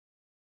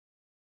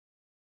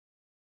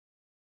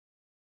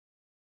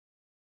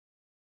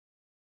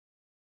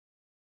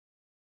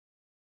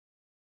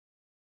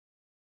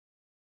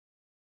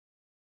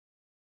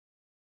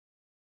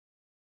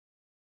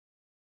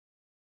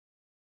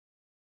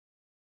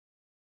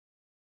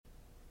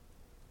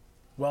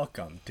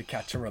Welcome to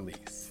Catch and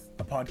Release,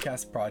 a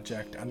podcast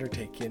project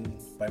undertaken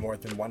by more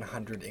than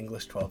 100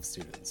 English 12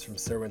 students from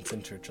Sir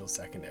Winston Churchill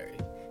Secondary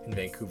in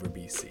Vancouver,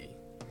 BC.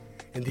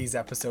 In these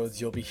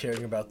episodes, you'll be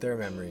hearing about their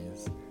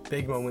memories,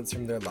 big moments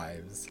from their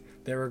lives,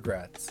 their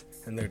regrets,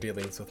 and their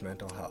dealings with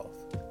mental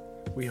health.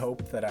 We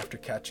hope that after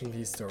catching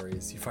these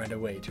stories, you find a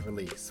way to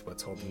release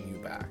what's holding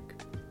you back.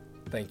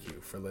 Thank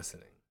you for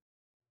listening.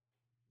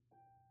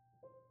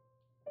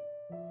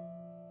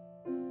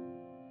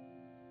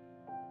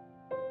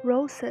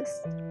 Roses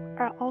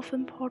are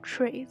often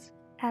portrayed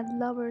as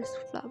lovers'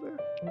 flower.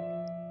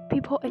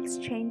 People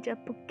exchange a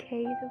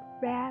bouquet of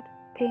red,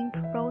 pink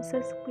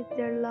roses with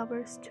their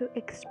lovers to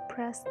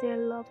express their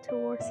love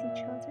towards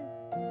each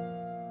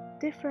other.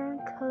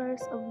 Different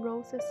colors of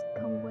roses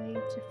convey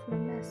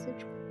different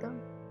messages with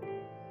them.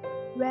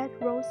 Red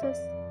roses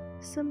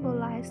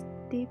symbolize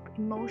deep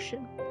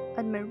emotion,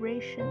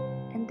 admiration,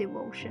 and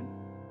devotion.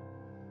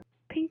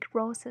 Pink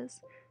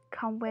roses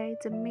convey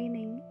the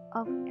meaning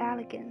of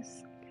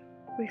elegance,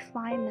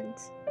 refinement,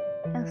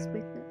 and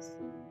sweetness.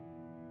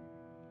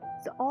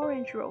 The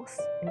orange rose,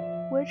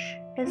 which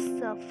is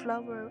the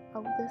flower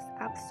of this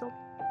episode,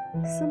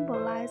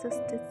 symbolizes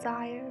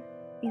desire,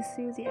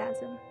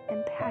 enthusiasm,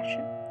 and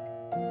passion,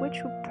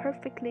 which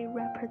perfectly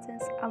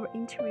represents our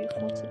interview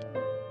for today.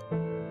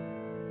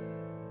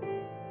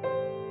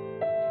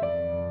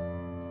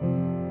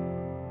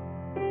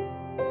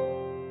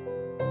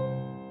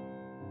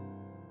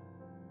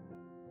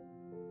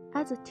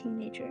 As a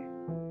teenager,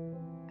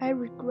 I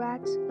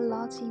regret a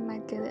lot in my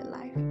daily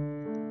life.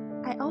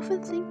 I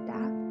often think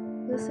that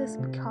this is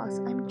because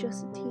I'm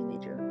just a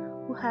teenager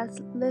who has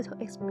little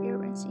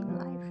experience in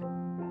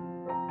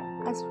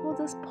life. As for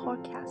this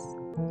podcast,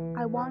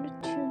 I wanted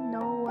to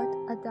know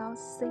what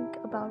adults think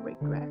about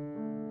regret.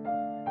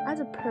 As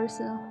a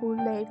person who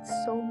lived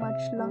so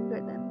much longer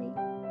than me,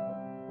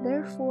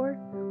 therefore,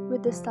 we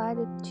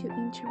decided to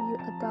interview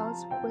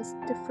adults with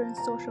different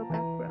social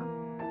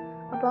backgrounds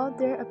about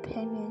their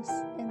opinions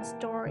and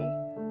story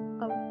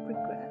of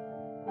regret.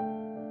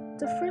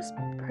 The first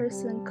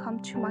person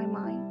come to my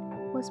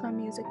mind was my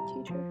music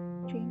teacher,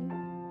 Jenny.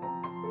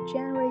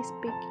 Generally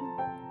speaking,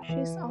 she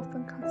is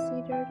often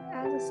considered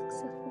as a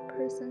successful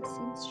person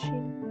since she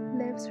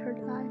lives her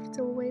life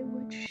the way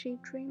which she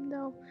dreamed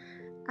of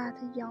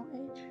at a young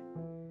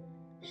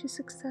age. She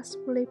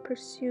successfully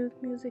pursued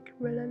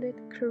music-related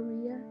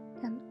career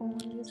and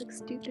owned a music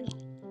studio.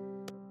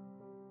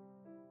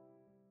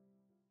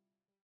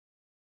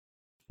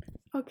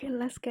 Okay,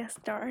 let's get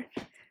started.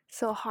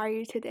 So, how are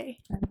you today?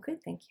 I'm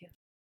good, thank you.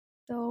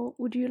 So,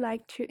 would you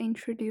like to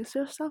introduce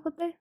yourself a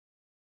bit?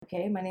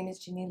 Okay, my name is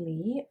Ginny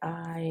Lee.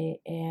 I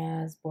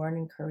was born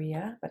in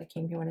Korea, but I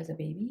came here when I was a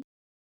baby.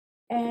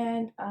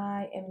 And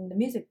I am in the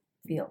music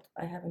field.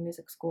 I have a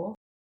music school,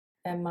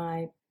 and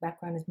my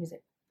background is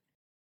music.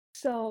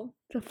 So,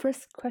 the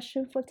first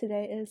question for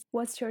today is,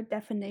 what's your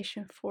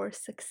definition for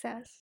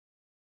success?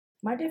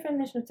 My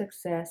definition of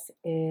success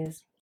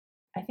is,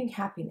 I think,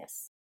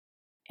 happiness.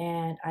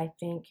 And I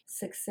think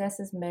success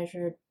is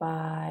measured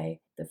by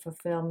the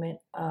fulfillment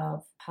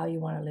of how you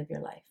want to live your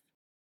life.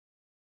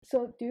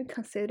 So, do you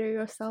consider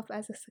yourself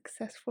as a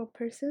successful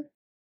person?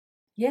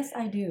 Yes,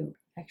 I do,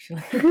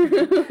 actually.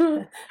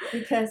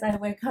 Because I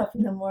wake up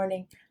in the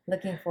morning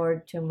looking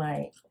forward to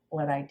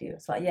what I do.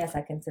 So yes,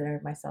 I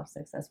consider myself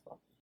successful.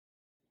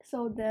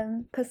 So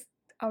then, because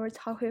our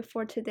topic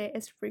for today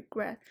is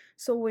regret.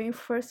 So when you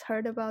first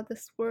heard about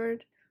this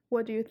word,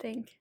 what do you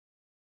think?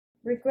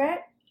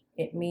 Regret,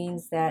 it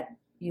means that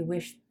you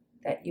wish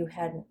that you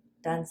hadn't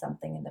done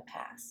something in the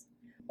past,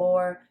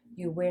 or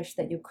you wish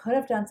that you could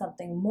have done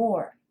something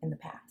more in the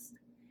past.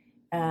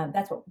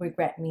 That's what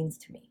regret means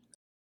to me.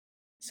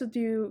 So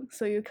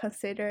you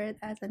consider it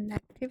as a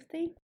negative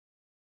thing?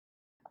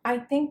 I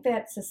think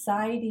that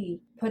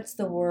society puts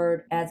the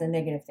word as a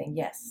negative thing.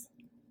 Yes,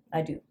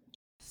 I do.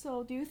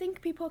 So do you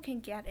think people can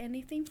get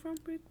anything from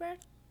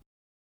regret?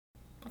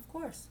 Of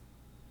course.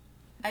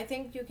 I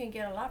think you can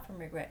get a lot from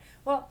regret.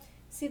 Well,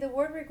 see, the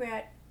word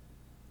regret,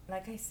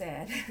 like I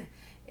said,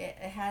 it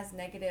has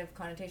negative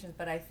connotations,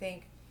 but I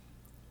think,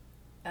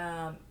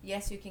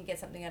 yes, you can get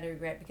something out of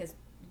regret, because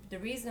the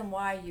reason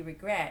why you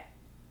regret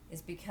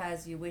is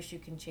because you wish you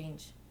can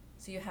change.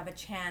 So you have a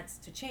chance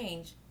to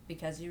change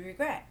because you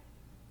regret.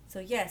 So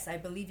yes, I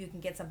believe you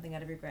can get something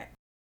out of regret.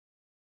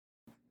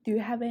 Do you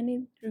have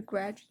any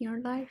regret in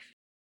your life?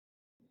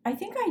 I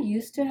think I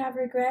used to have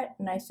regret,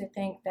 and I used to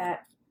think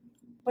that,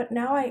 but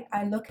now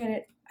I look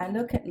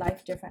at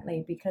life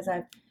differently, because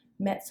I've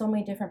met so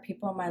many different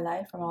people in my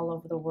life from all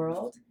over the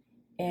world,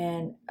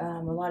 and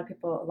a lot of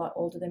people a lot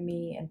older than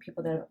me, and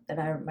people that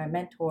are my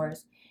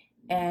mentors.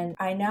 And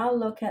I now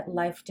look at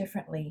life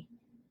differently,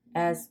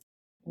 as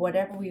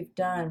whatever we've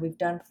done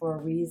for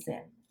a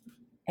reason.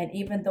 And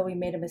even though we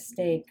made a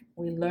mistake,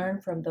 we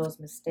learn from those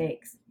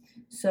mistakes.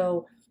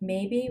 So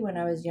maybe when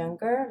I was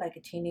younger, like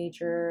a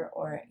teenager,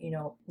 or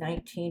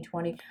 19,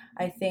 20,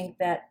 I think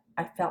that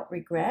I felt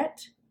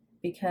regret,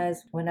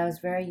 because when I was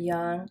very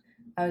young,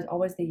 I was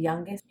always the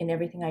youngest in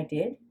everything I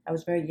did. I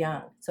was very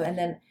young. So, and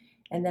then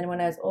And then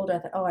when I was older, I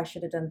thought, oh, I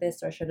should have done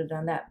this or I should have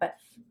done that. But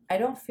I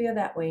don't feel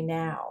that way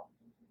now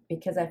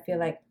because I feel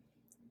like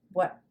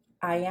what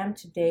I am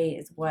today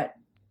is what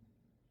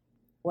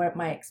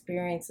my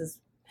experiences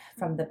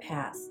from the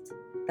past.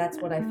 That's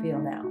what I feel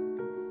now.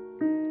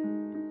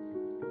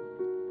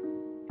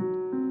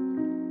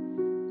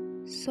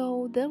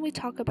 So then we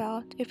talk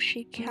about if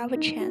she have a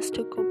chance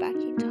to go back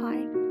in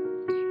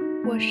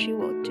time, what she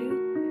will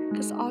do,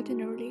 because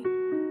ordinarily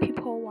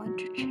people want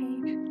to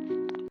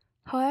change.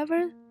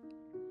 However,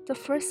 the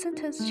first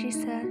sentence she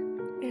said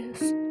is,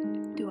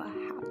 "Do I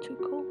have to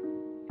go?"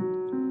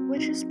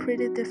 Which is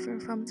pretty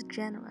different from the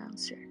general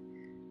answer.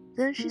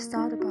 Then she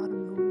thought about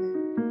a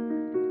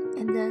moment,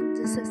 and then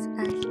this is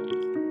answer.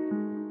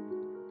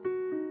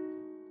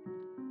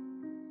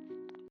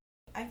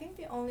 I think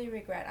the only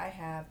regret I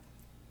have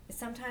is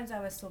sometimes I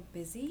was so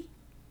busy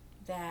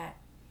that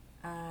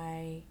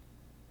I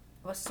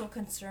was so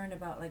concerned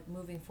about like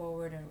moving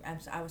forward,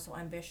 and I was so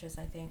ambitious,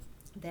 I think,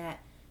 that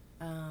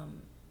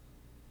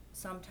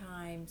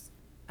sometimes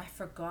I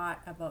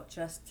forgot about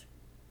just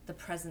the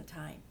present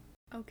time.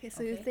 Okay,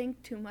 so you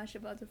think too much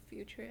about the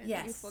future and you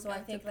Yes, forget so I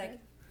think the like,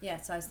 present. yeah,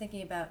 so I was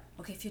thinking about,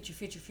 okay,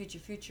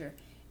 future.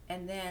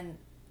 And then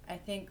I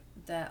think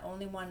the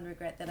only one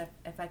regret that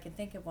if I can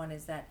think of one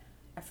is that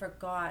I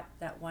forgot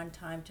that one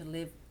time to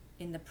live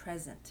in the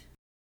present.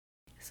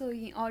 So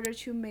in order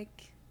to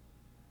make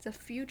the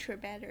future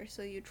better,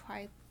 so you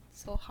try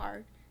so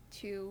hard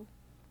to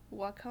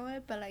work on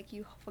it, but like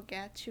you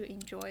forget to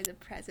enjoy the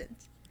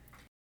present.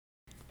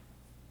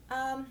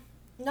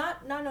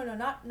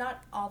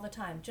 Not all the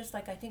time. Just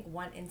like I think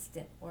one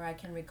instant where I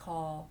can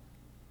recall,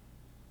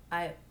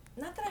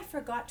 not that I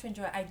forgot to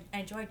enjoy. I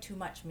enjoyed too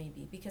much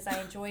maybe because I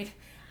enjoyed,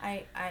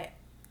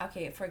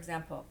 okay. For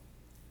example,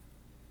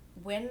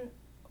 when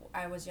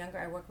I was younger,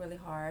 I worked really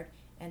hard,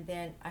 and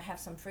then I have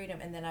some freedom,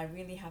 and then I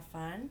really have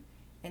fun,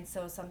 and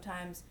so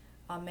sometimes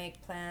I'll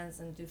make plans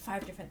and do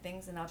 5 different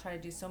things, and I'll try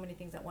to do so many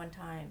things at one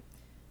time,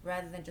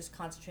 rather than just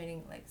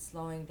concentrating, like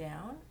slowing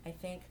down. I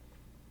think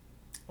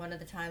one of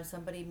the times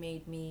somebody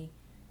made me,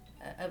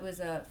 it was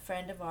a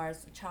friend of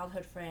ours, a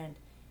childhood friend,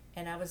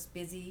 and I was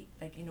busy,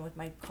 like, with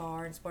my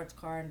car and sports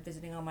car and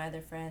visiting all my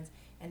other friends,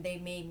 and they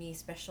made me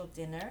special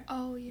dinner.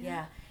 Oh yeah.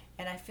 Yeah.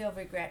 And I feel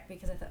regret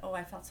because I thought, oh,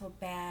 I felt so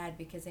bad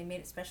because they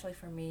made it specially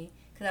for me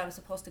because I was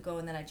supposed to go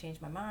and then I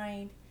changed my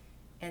mind.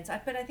 And so,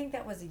 but I think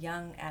that was a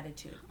young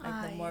attitude.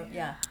 Like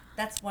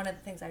that's one of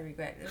the things I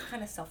regret. It was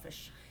kind of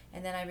selfish.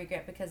 And then I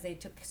regret because they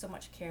took so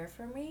much care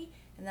for me.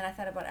 And then I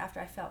thought about after,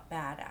 I felt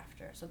bad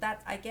after. So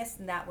that, I guess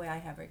in that way I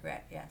have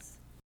regret, yes.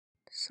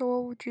 So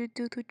what would you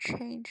do to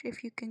change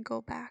if you can go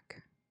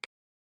back?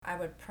 I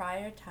would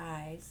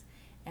prioritize,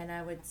 and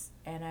I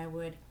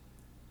would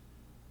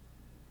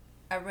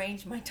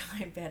arrange my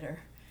time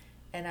better,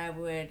 and I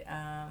would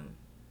I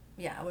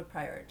would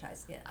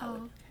prioritize. Yeah.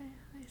 Okay,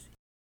 I see.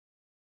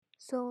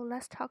 So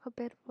let's talk a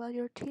bit about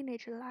your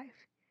teenager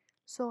life.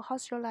 So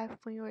how's your life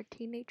when you were a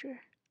teenager?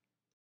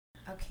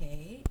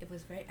 Okay, it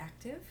was very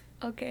active,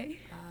 Okay.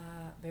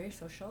 very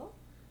social.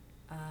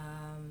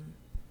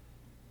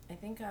 I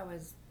think I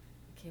was.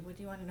 Okay, what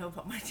do you want to know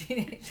about my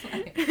teenage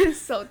life?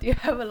 So do you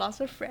have a lot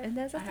of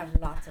friends? I have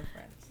lots of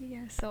friends.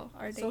 Yeah. So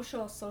are they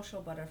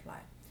Social butterfly.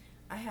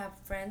 I have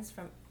friends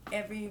from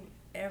every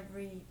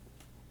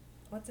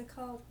what's it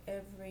called?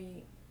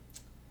 Every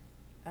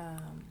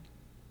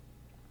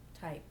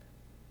type.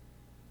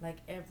 Like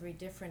every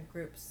different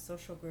groups,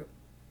 social group.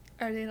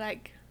 Are they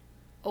like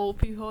old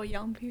people,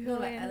 young people?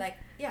 No,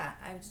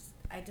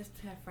 I just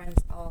have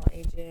friends all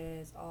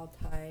ages, all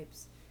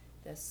types.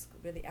 This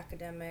really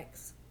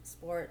academics,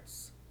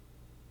 sports,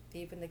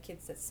 even the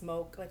kids that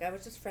smoke. Like I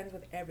was just friends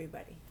with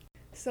everybody.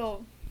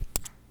 So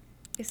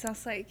it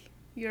sounds like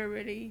you're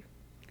really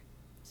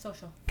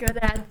Social. good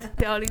at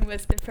dealing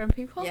with different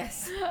people.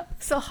 Yes.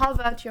 So how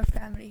about your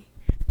family?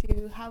 Do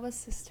you have a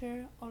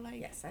sister or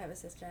like? Yes, I have a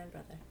sister and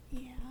brother.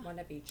 Yeah. One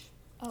of each.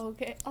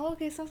 Okay. Oh,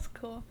 okay, sounds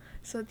cool.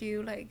 So do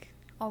you like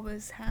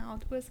always hang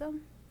out with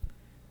them?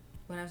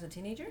 When I was a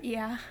teenager?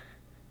 Yeah.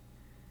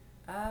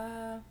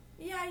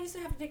 Yeah, I used to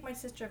have to take my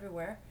sister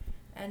everywhere,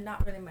 and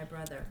not really my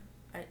brother.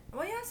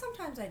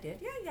 Sometimes I did.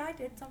 Yeah, I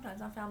did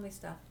sometimes on family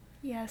stuff.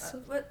 Yeah.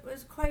 So But it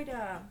was quite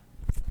a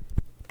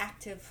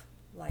active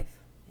life.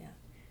 Yeah.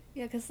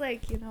 yeah, cause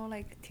like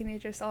like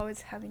teenagers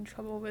always having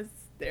trouble with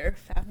their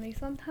family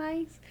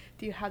sometimes.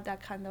 Do you have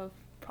that kind of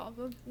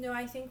problem? No,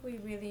 I think we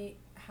really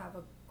have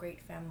a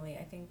great family.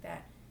 I think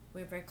that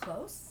we're very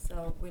close,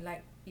 so we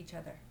like each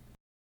other.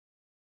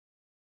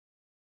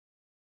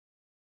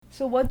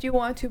 So what do you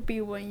want to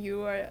be when you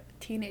were a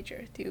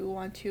teenager? Do you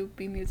want to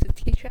be music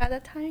teacher at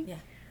that time? Yeah.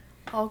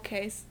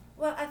 Okay.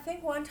 Well, I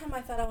think one time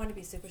I thought I wanted to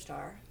be a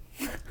superstar,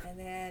 and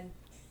then,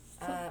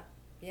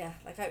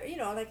 like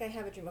I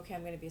have a dream. Okay,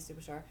 I'm going to be a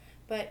superstar.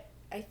 But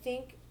I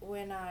think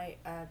when I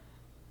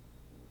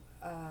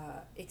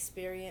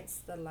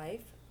experienced the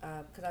life,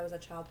 because I was a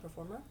child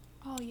performer.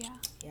 Oh yeah.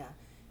 Yeah,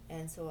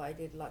 and so I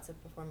did lots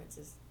of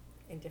performances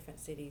in different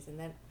cities, and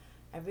then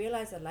I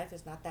realized that life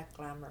is not that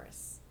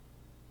glamorous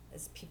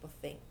as people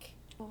think.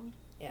 Oh.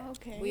 Yeah.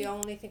 Okay. We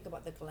only think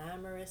about the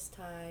glamorous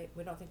type.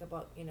 We don't think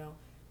about,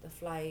 the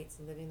flights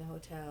and living in the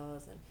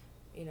hotels and,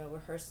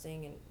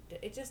 rehearsing, and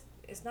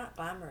it's not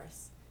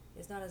glamorous.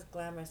 It's not as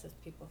glamorous as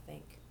people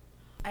think.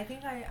 I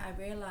think I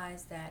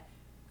realized that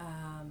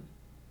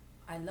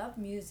I love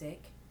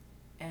music,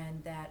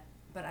 and that,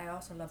 but I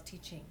also love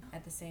teaching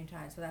at the same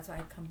time. So that's why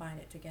I combine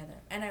it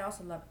together. And I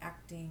also love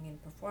acting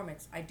and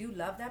performance. I do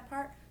love that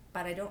part,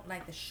 but I don't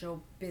like the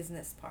show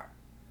business part.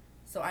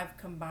 So I've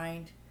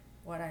combined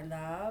what I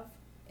love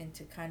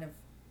into kind of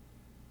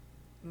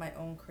my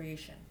own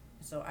creation.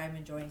 So I'm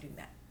enjoying doing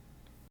that.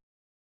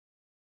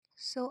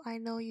 So I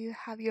know you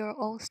have your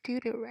own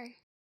studio, right?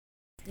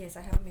 Yes,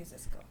 I have a music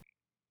school.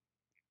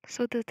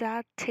 So does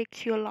that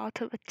take you a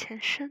lot of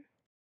attention?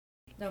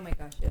 Oh my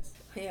gosh, yes.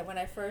 Yeah, when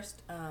I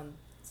first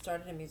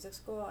started in music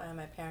school, and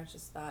my parents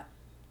just thought,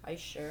 "Are you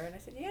sure?" And I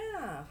said,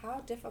 "Yeah.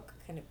 How difficult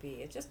can it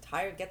be? It's just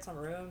hire, get some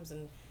rooms."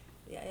 And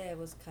yeah, it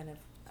was kind of.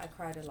 I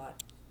cried a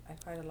lot. I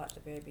cried a lot at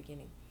the very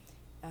beginning,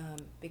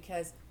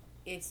 because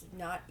it's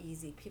not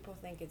easy. People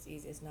think it's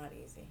easy. It's not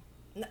easy.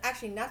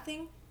 Actually,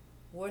 nothing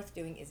worth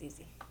doing is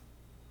easy.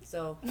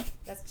 So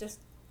that's just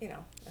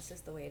that's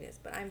just the way it is.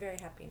 But I'm very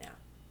happy now.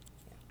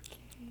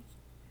 Okay.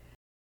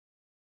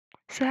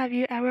 So have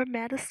you ever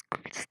met a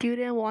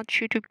student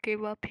want you to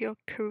give up your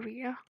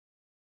career?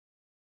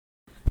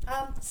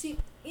 See,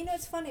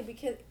 it's funny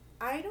because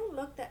I don't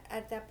look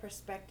at that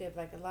perspective.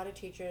 Like a lot of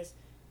teachers,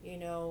 you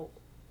know,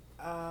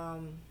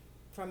 um,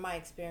 from my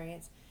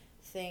experience,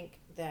 think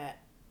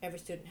that every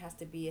student has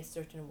to be a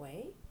certain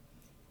way,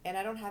 and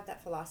I don't have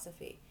that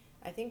philosophy.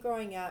 I think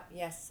growing up,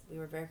 yes, we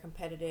were very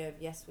competitive.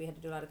 Yes, we had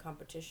to do a lot of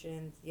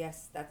competitions.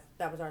 Yes,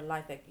 that was our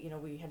life. Like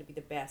we had to be the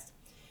best.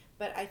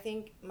 But I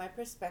think my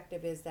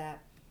perspective is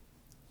that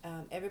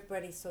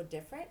everybody's so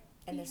different,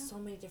 and there's so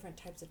many different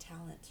types of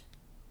talent.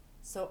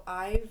 So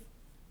I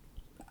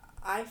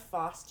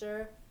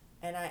foster,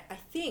 and I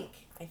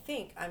think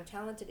I'm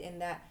talented in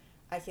that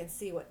I can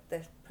see what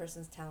the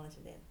person's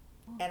talented in,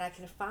 and I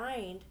can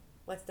find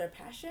what's their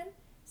passion.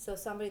 So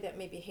somebody that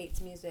maybe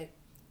hates music,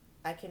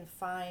 I can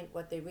find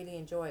what they really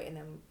enjoy, and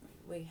then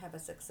we have a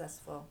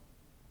successful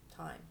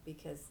time.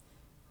 Because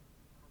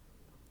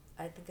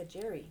I think of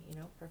Jerry,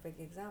 perfect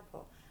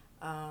example.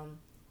 Um,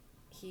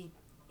 he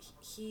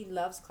he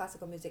loves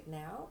classical music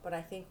now, but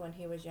I think when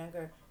he was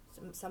younger,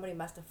 somebody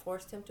must have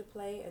forced him to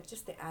play. It's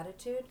just the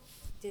attitude.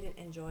 Didn't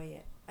enjoy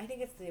it. I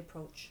think it's the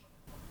approach.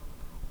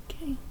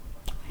 Okay,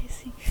 I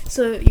see.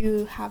 So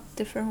you have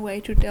different way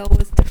to deal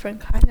with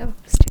different kind of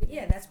students.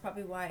 Yeah, that's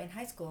probably why in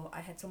high school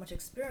I had so much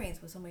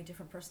experience with so many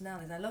different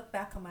personalities. I look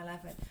back on my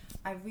life and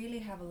I really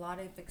have a lot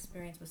of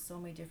experience with so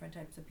many different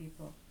types of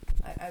people.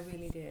 I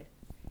really did.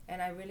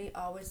 And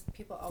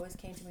people always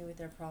came to me with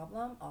their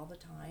problem all the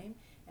time,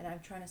 and I'm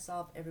trying to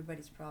solve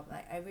everybody's problem.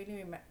 I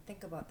really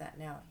think about that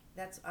now.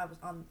 I was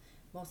on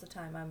most of the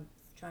time. I'm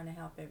trying to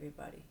help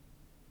everybody.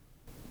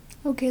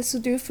 Okay, so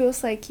do you feel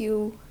like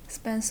you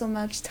spend so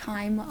much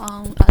time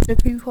on other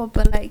people,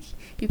 but like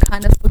you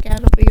kind of forget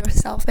about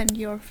yourself and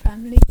your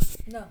family?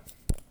 No.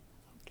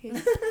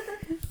 Okay.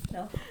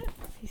 No.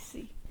 I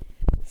see.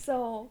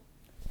 So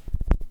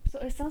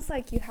it sounds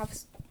like you have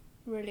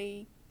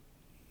really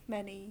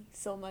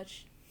so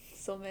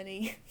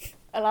many,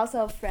 a lot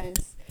of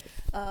friends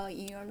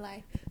in your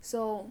life.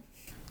 So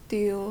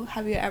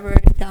have you ever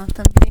done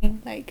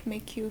something like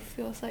make you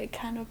feel like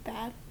kind of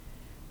bad?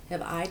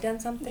 Have I done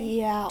something?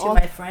 Yeah. To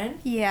my friend?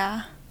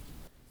 Yeah.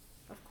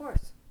 Of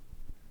course.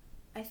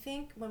 I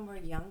think when we're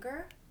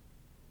younger,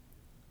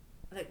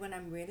 like when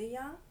I'm really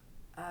young,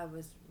 I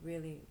was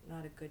really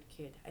not a good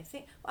kid.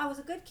 I was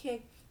a good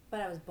kid,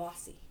 but I was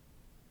bossy.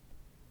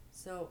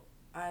 So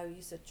I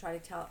used to try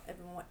to tell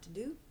everyone what to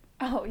do.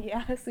 Oh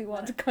yeah, so you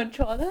want to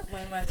control them?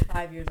 When I was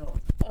 5 years old.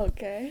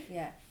 Okay.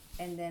 Yeah,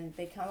 and then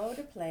they come over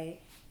to play,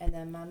 and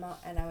then my mom,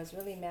 and I was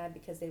really mad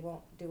because they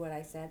won't do what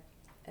I said,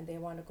 and they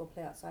want to go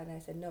play outside, and I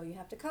said, no, you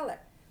have to color.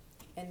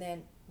 And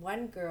then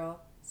one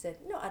girl said,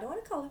 no, I don't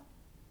want to color.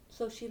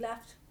 So she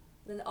left.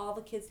 Then all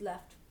the kids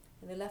left,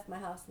 and they left my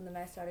house, and then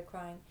I started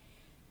crying.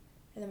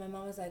 And then my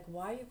mom was like,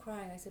 why are you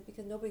crying? I said,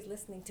 because nobody's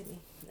listening to me.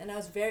 And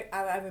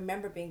I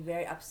remember being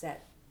very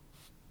upset,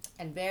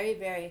 and very,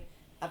 very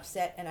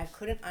upset, and I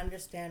couldn't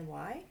understand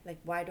why. Like,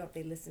 why don't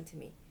they listen to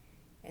me?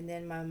 And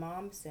then my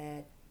mom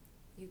said,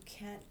 you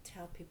can't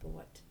tell people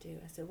what to do.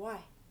 I said, why?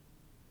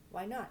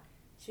 Why not?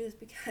 She was,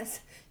 because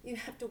you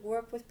have to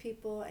work with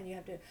people, and you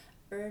have to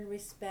earn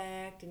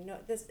respect, and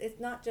this, it's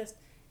not just,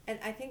 and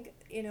I think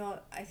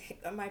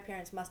my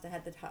parents must have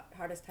had the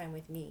hardest time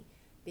with me,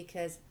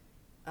 because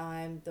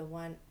I'm the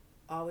one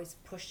always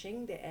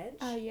pushing the edge.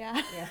 Oh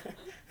yeah. Yeah.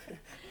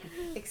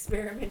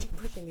 Experimenting,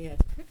 pushing the edge.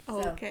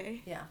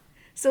 Okay. So, yeah.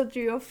 So do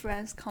your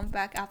friends come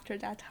back after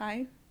that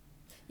time?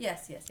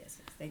 Yes.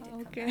 They did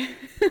come back. Okay.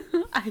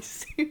 I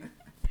see.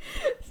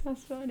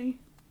 Sounds funny.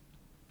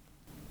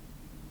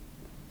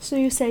 So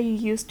you say you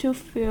used to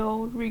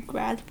feel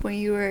regret when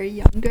you were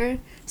younger.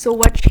 So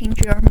what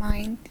changed your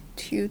mind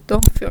to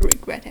don't feel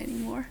regret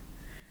anymore?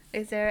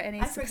 Is there any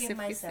I forgive specific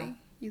myself. thing?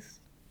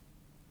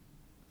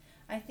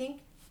 I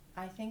think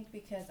I think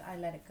because I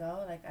let it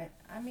go, like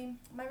I mean,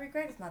 my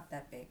regret is not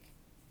that big.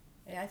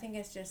 I think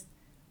it's just,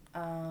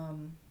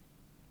 um,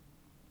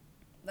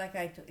 like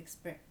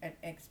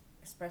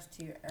expressed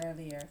to you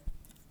earlier,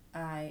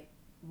 I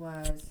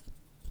was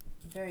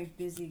a very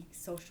busy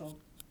social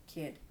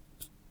kid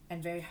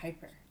and very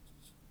hyper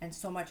and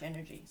so much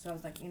energy. So I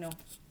was like,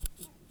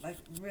 like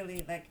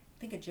really like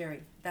think of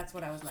Jerry. That's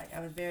what I was like. I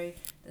was very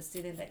the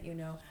student that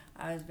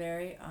I was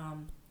very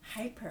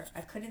hyper.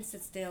 I couldn't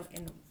sit still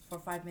in for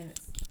 5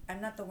 minutes.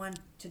 I'm not the one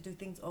to do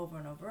things over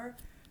and over.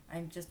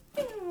 I'm just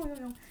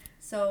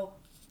so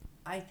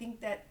I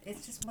think that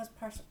it's just was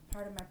part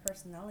of my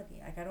personality.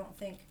 Like I don't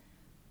think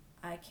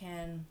I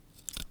can.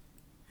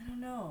 I don't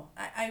know.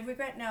 I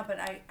regret now, but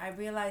I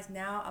realize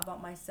now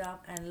about myself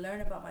and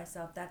learn about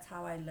myself. That's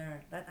how I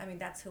learned.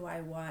 That's who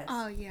I was.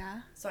 Oh,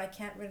 yeah. So I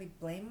can't really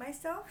blame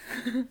myself.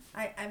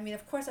 I mean,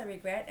 of course I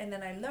regret, and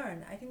then I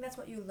learn. I think that's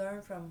what you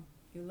learn from.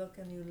 You look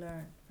and you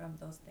learn from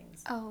those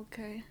things. Oh,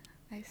 okay.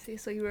 I see.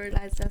 So you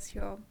realize that's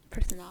your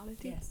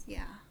personality? Yes.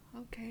 Yeah.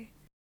 Okay.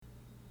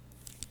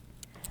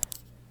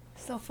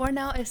 So for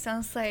now, it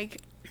sounds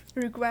like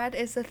regret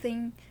is a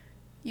thing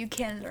you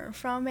can learn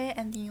from it,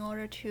 and in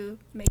order to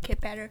make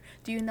it better,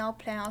 do you now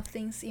plan out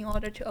things in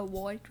order to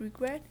avoid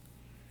regret?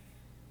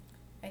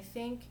 I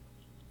think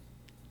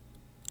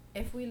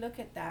if we look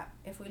at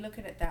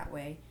it that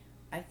way,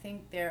 I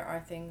think there are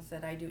things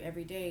that I do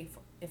every day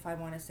if I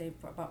want to say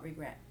about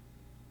regret.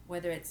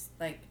 Whether it's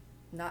like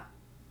not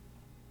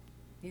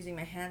using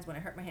my hands when I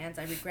hurt my hands,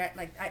 I regret.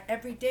 Like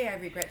every day I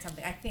regret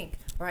something. I think,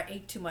 or I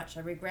ate too much. I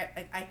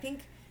regret. I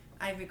think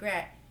I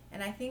regret,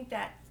 and I think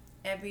that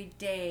every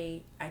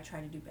day I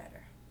try to do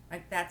better.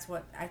 Like that's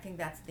what I think.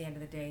 That's at the end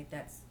of the day.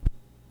 That's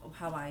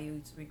how I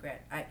use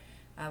regret.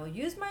 I will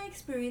use my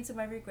experience of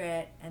my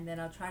regret, and then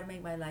I'll try to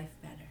make my life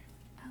better.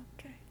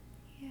 Okay.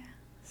 Yeah.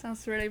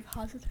 Sounds really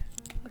positive.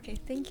 Okay.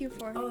 Thank you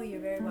for. Oh, you're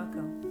very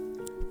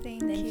welcome.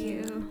 Thank Thank you.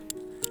 you.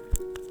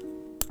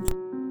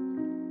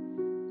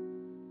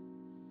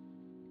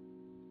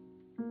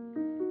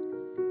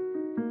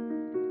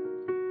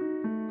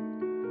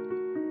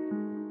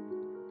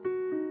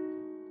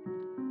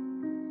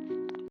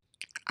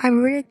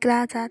 I'm really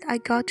glad that I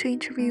got to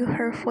interview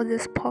her for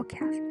this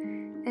podcast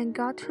and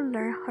got to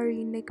learn her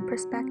unique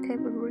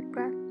perspective of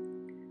regret.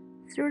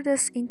 Through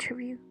this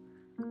interview,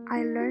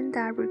 I learned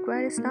that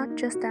regret is not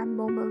just that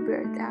moment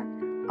where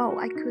oh,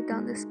 I could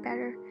done this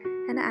better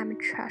and I'm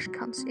trash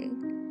comes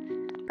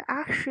in, but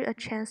actually a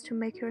chance to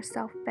make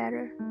yourself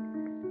better.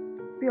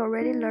 We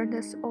already learned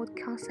this old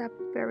concept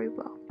very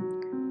well.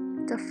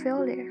 The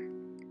failure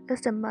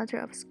is the mother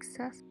of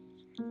success.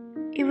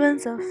 Even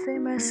the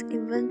famous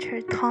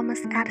inventor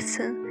Thomas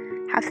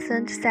Edison have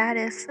sent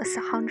status as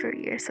 100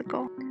 years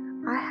ago.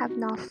 I have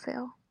not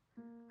failed.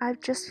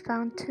 I've just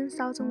found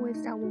 10,000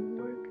 ways that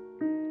won't work.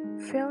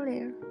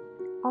 Failure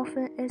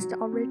often is the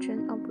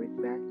origin of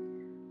regret.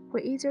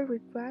 We either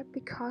regret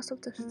because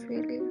of the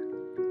failure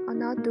or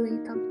not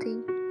doing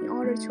something in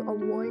order to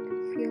avoid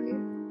failure.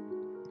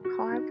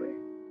 However,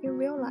 in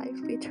real life,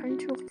 we tend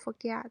to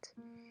forget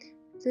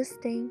this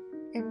thing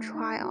and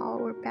try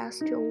our best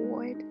to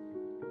avoid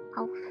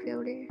our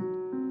failure.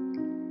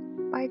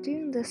 By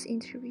doing this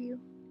interview,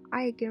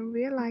 I again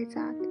realized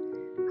that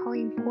how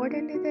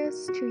important it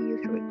is to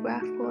use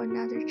regret for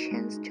another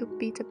chance to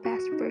be the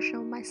best version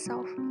of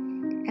myself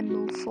and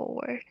move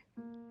forward.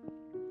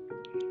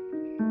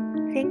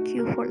 Thank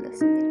you for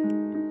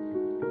listening.